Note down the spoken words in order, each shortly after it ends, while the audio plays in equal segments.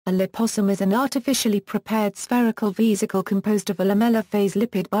A liposome is an artificially prepared spherical vesicle composed of a lamellar phase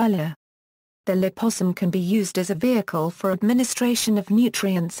lipid bilayer. The liposome can be used as a vehicle for administration of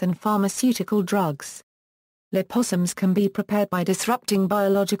nutrients and pharmaceutical drugs. Liposomes can be prepared by disrupting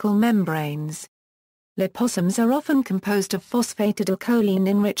biological membranes. Liposomes are often composed of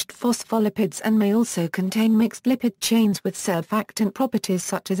phosphatidylcholine-enriched phospholipids and may also contain mixed lipid chains with surfactant properties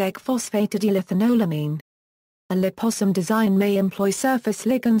such as egg phosphatidylethanolamine. A liposome design may employ surface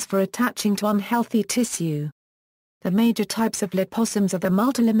ligands for attaching to unhealthy tissue. The major types of liposomes are the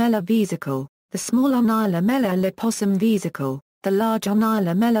multilamellar vesicle, the small unilamellar liposome vesicle, the large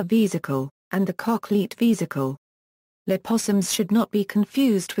unilamellar vesicle, and the cochleate vesicle. Liposomes should not be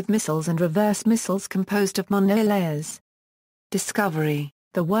confused with micelles and reverse micelles composed of monolayers. Discovery: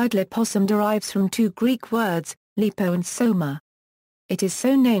 the word liposome derives from two Greek words, lipo and soma. It is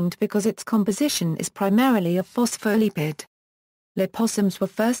so named because its composition is primarily a phospholipid. Liposomes were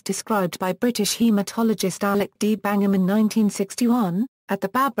first described by British hematologist Alec D. Bangham in 1961, at the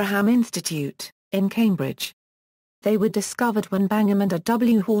Babraham Institute, in Cambridge. They were discovered when Bangham and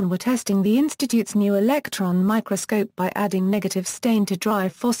W. Horn were testing the Institute's new electron microscope by adding negative stain to dry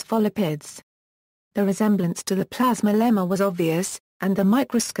phospholipids. The resemblance to the plasma lemma was obvious, and the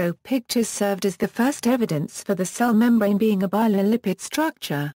microscope pictures served as the first evidence for the cell membrane being a bilayer lipid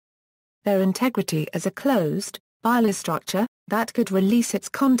structure. Their integrity as a closed, bilayer structure, that could release its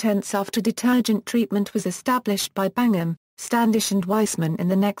contents after detergent treatment was established by Bangham, Standish and Weissman in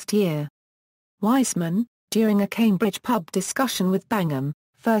the next year. Weissman, during a Cambridge pub discussion with Bangham,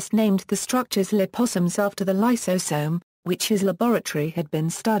 first named the structures liposomes after the lysosome, which his laboratory had been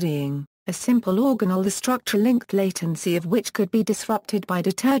studying, a simple organelle the structure-linked latency of which could be disrupted by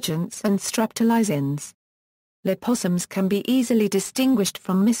detergents and streptolysins. Liposomes can be easily distinguished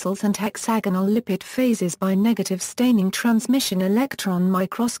from micelles and hexagonal lipid phases by negative staining transmission electron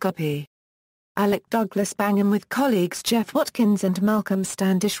microscopy. Alec Douglas Bangham with colleagues Jeff Watkins and Malcolm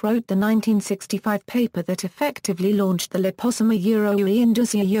Standish wrote the 1965 paper that effectively launched the liposome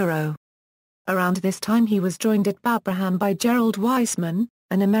Euro. Around this time he was joined at Babraham by Gerald Weissman,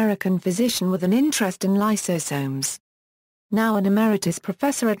 an American physician with an interest in lysosomes. Now an emeritus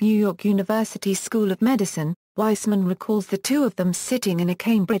professor at New York University School of Medicine, Weissman recalls the two of them sitting in a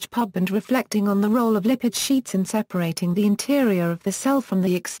Cambridge pub and reflecting on the role of lipid sheets in separating the interior of the cell from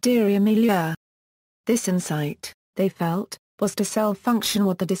the exterior milieu. This insight, they felt, was to cell function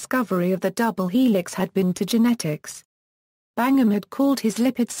what the discovery of the double helix had been to genetics. Bangham had called his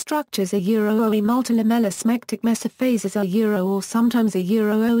lipid structures a Euro-OE multilamellar smectic mesophases a Euro or sometimes a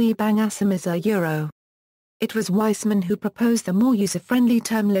Euro-OE bangasomes a Euro. It was Weissman who proposed the more user-friendly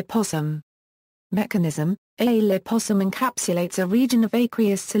term liposome. Mechanism: a liposome encapsulates a region of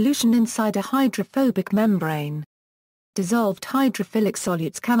aqueous solution inside a hydrophobic membrane. Dissolved hydrophilic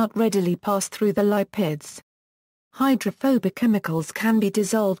solutes cannot readily pass through the lipids. Hydrophobic chemicals can be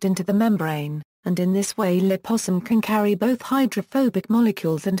dissolved into the membrane, and in this way liposome can carry both hydrophobic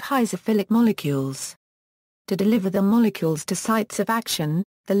molecules and isophilic molecules. To deliver the molecules to sites of action,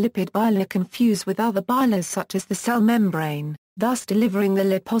 the lipid bilayer can fuse with other bilayers such as the cell membrane, thus delivering the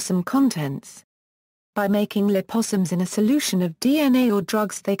liposome contents. By making liposomes in a solution of DNA or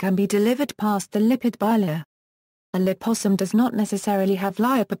drugs they can be delivered past the lipid bilayer. A liposome does not necessarily have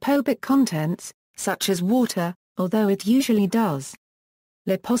lipophobic contents, such as water, although it usually does.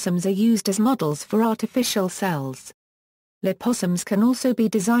 Liposomes are used as models for artificial cells. Liposomes can also be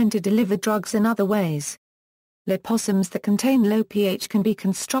designed to deliver drugs in other ways. Liposomes that contain low pH can be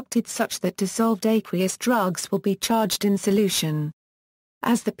constructed such that dissolved aqueous drugs will be charged in solution.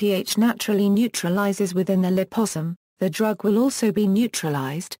 As the pH naturally neutralizes within the liposome, the drug will also be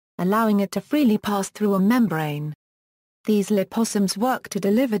neutralized, allowing it to freely pass through a membrane. These liposomes work to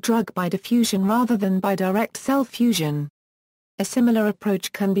deliver drug by diffusion rather than by direct cell fusion. A similar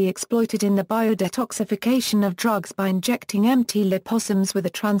approach can be exploited in the biodetoxification of drugs by injecting empty liposomes with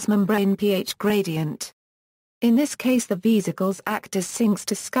a transmembrane pH gradient. In this case the vesicles act as sinks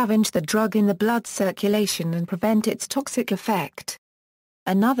to scavenge the drug in the blood circulation and prevent its toxic effect.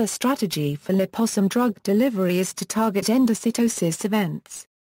 Another strategy for liposome drug delivery is to target endocytosis events.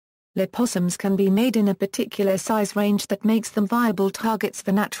 Liposomes can be made in a particular size range that makes them viable targets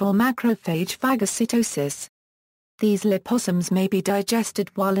for natural macrophage phagocytosis. These liposomes may be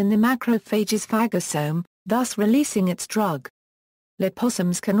digested while in the macrophage's phagosome, thus releasing its drug.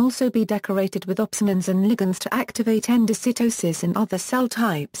 Liposomes can also be decorated with opsonins and ligands to activate endocytosis in other cell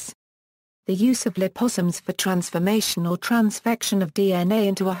types. The use of liposomes for transformation or transfection of DNA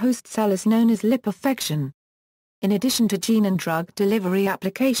into a host cell is known as lipofection. In addition to gene and drug delivery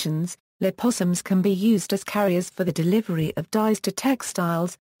applications, liposomes can be used as carriers for the delivery of dyes to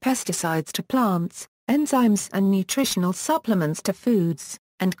textiles, pesticides to plants, enzymes and nutritional supplements to foods,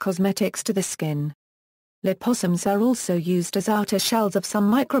 and cosmetics to the skin. Liposomes are also used as outer shells of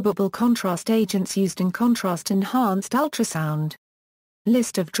some microbubble contrast agents used in contrast-enhanced ultrasound.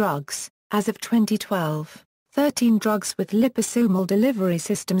 List of drugs. As of 2012, 13 drugs with liposomal delivery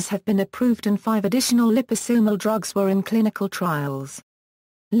systems have been approved and 5 additional liposomal drugs were in clinical trials.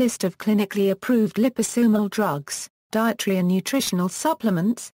 List of clinically approved liposomal drugs, dietary and nutritional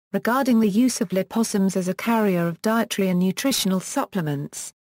supplements, regarding the use of liposomes as a carrier of dietary and nutritional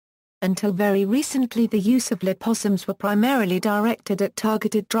supplements. Until very recently the use of liposomes were primarily directed at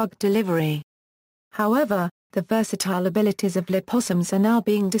targeted drug delivery. However, the versatile abilities of liposomes are now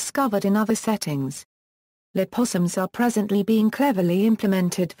being discovered in other settings. Liposomes are presently being cleverly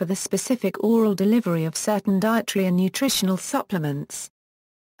implemented for the specific oral delivery of certain dietary and nutritional supplements.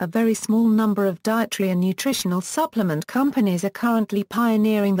 A very small number of dietary and nutritional supplement companies are currently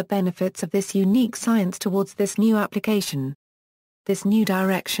pioneering the benefits of this unique science towards this new application. This new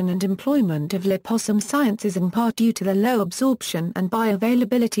direction and employment of liposome science is in part due to the low absorption and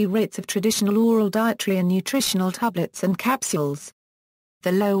bioavailability rates of traditional oral dietary and nutritional tablets and capsules.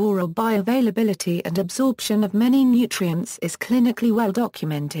 The low oral bioavailability and absorption of many nutrients is clinically well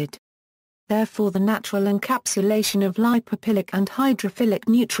documented. Therefore the natural encapsulation of lipophilic and hydrophilic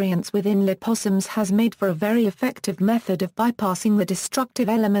nutrients within liposomes has made for a very effective method of bypassing the destructive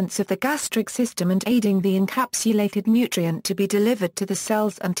elements of the gastric system and aiding the encapsulated nutrient to be delivered to the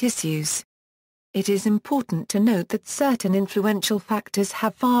cells and tissues. It is important to note that certain influential factors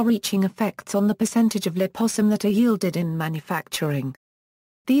have far-reaching effects on the percentage of liposome that are yielded in manufacturing.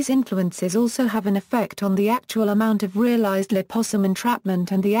 These influences also have an effect on the actual amount of realized liposome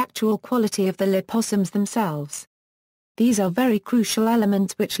entrapment and the actual quality of the liposomes themselves. These are very crucial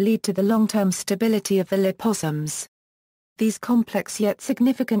elements which lead to the long-term stability of the liposomes. These complex yet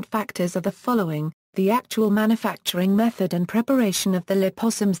significant factors are the following: the actual manufacturing method and preparation of the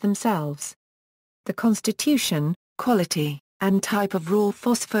liposomes themselves, the constitution, quality, and type of raw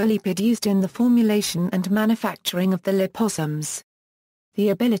phospholipid used in the formulation and manufacturing of the liposomes, the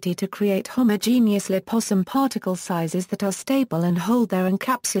ability to create homogeneous liposome particle sizes that are stable and hold their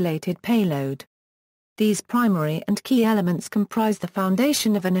encapsulated payload. These primary and key elements comprise the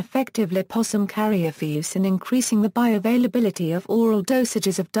foundation of an effective liposome carrier for use in increasing the bioavailability of oral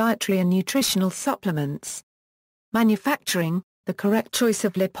dosages of dietary and nutritional supplements. Manufacturing: the correct choice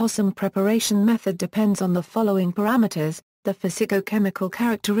of liposome preparation method depends on the following parameters: the physicochemical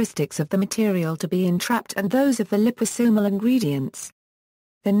characteristics of the material to be entrapped and those of the liposomal ingredients,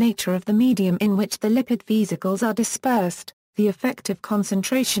 the nature of the medium in which the lipid vesicles are dispersed, the effective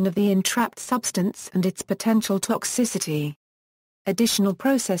concentration of the entrapped substance and its potential toxicity. Additional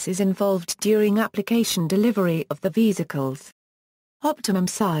processes involved during application: delivery of the vesicles, optimum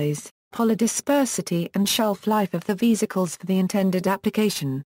size, polydispersity and shelf life of the vesicles for the intended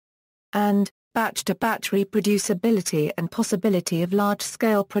application, and batch-to-batch reproducibility and possibility of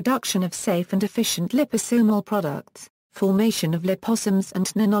large-scale production of safe and efficient liposomal products. Formation of liposomes and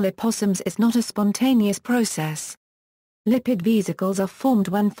nanoliposomes is not a spontaneous process. Lipid vesicles are formed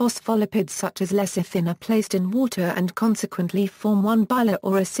when phospholipids such as lecithin are placed in water and consequently form one bilayer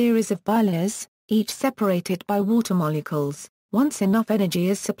or a series of bilayers, each separated by water molecules, once enough energy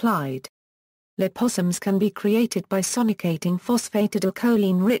is supplied. Liposomes can be created by sonicating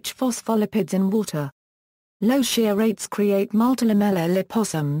phosphatidylcholine-enriched phospholipids in water. Low shear rates create multilamellar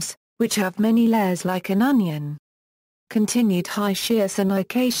liposomes, which have many layers like an onion. Continued high shear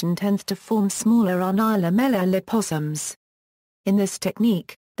sonication tends to form smaller unilamellar liposomes. In this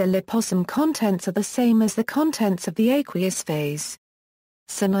technique, the liposome contents are the same as the contents of the aqueous phase.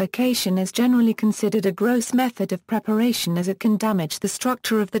 Sonication is generally considered a gross method of preparation as it can damage the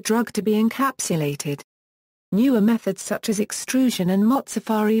structure of the drug to be encapsulated. Newer methods such as extrusion and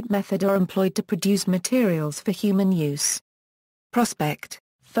Motsafari method are employed to produce materials for human use. Prospect: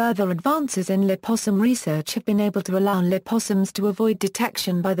 further advances in liposome research have been able to allow liposomes to avoid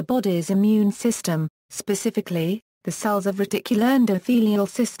detection by the body's immune system, specifically, the cells of reticuloendothelial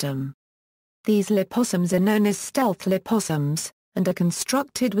system. These liposomes are known as stealth liposomes, and are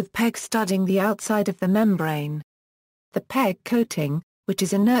constructed with PEG studding the outside of the membrane. The PEG coating, which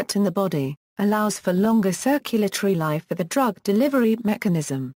is inert in the body, allows for longer circulatory life for the drug delivery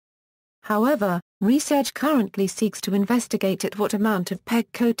mechanism. However, research currently seeks to investigate at what amount of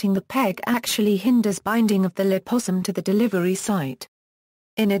PEG coating the PEG actually hinders binding of the liposome to the delivery site.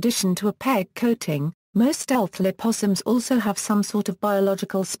 In addition to a PEG coating, most stealth liposomes also have some sort of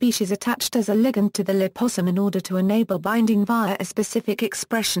biological species attached as a ligand to the liposome in order to enable binding via a specific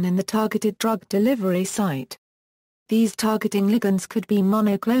expression in the targeted drug delivery site. These targeting ligands could be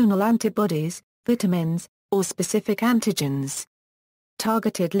monoclonal antibodies, vitamins, or specific antigens.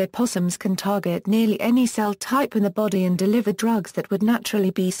 Targeted liposomes can target nearly any cell type in the body and deliver drugs that would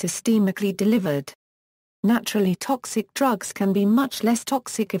naturally be systemically delivered. Naturally toxic drugs can be much less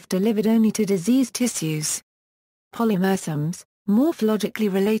toxic if delivered only to diseased tissues. Polymersomes, morphologically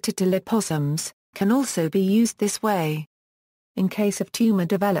related to liposomes, can also be used this way. In case of tumor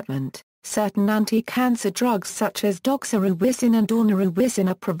development, certain anti-cancer drugs such as doxorubicin and daunorubicin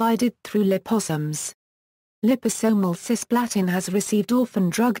are provided through liposomes. Liposomal cisplatin has received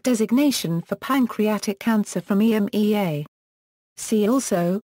orphan drug designation for pancreatic cancer from EMEA. See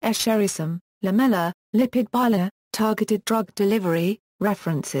also, Attribution, lamellar, lipid bilayer, targeted drug delivery,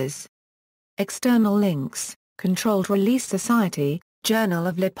 references. External links, Controlled Release Society, Journal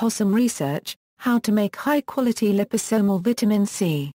of Liposome Research, How to Make High-Quality Liposomal Vitamin C.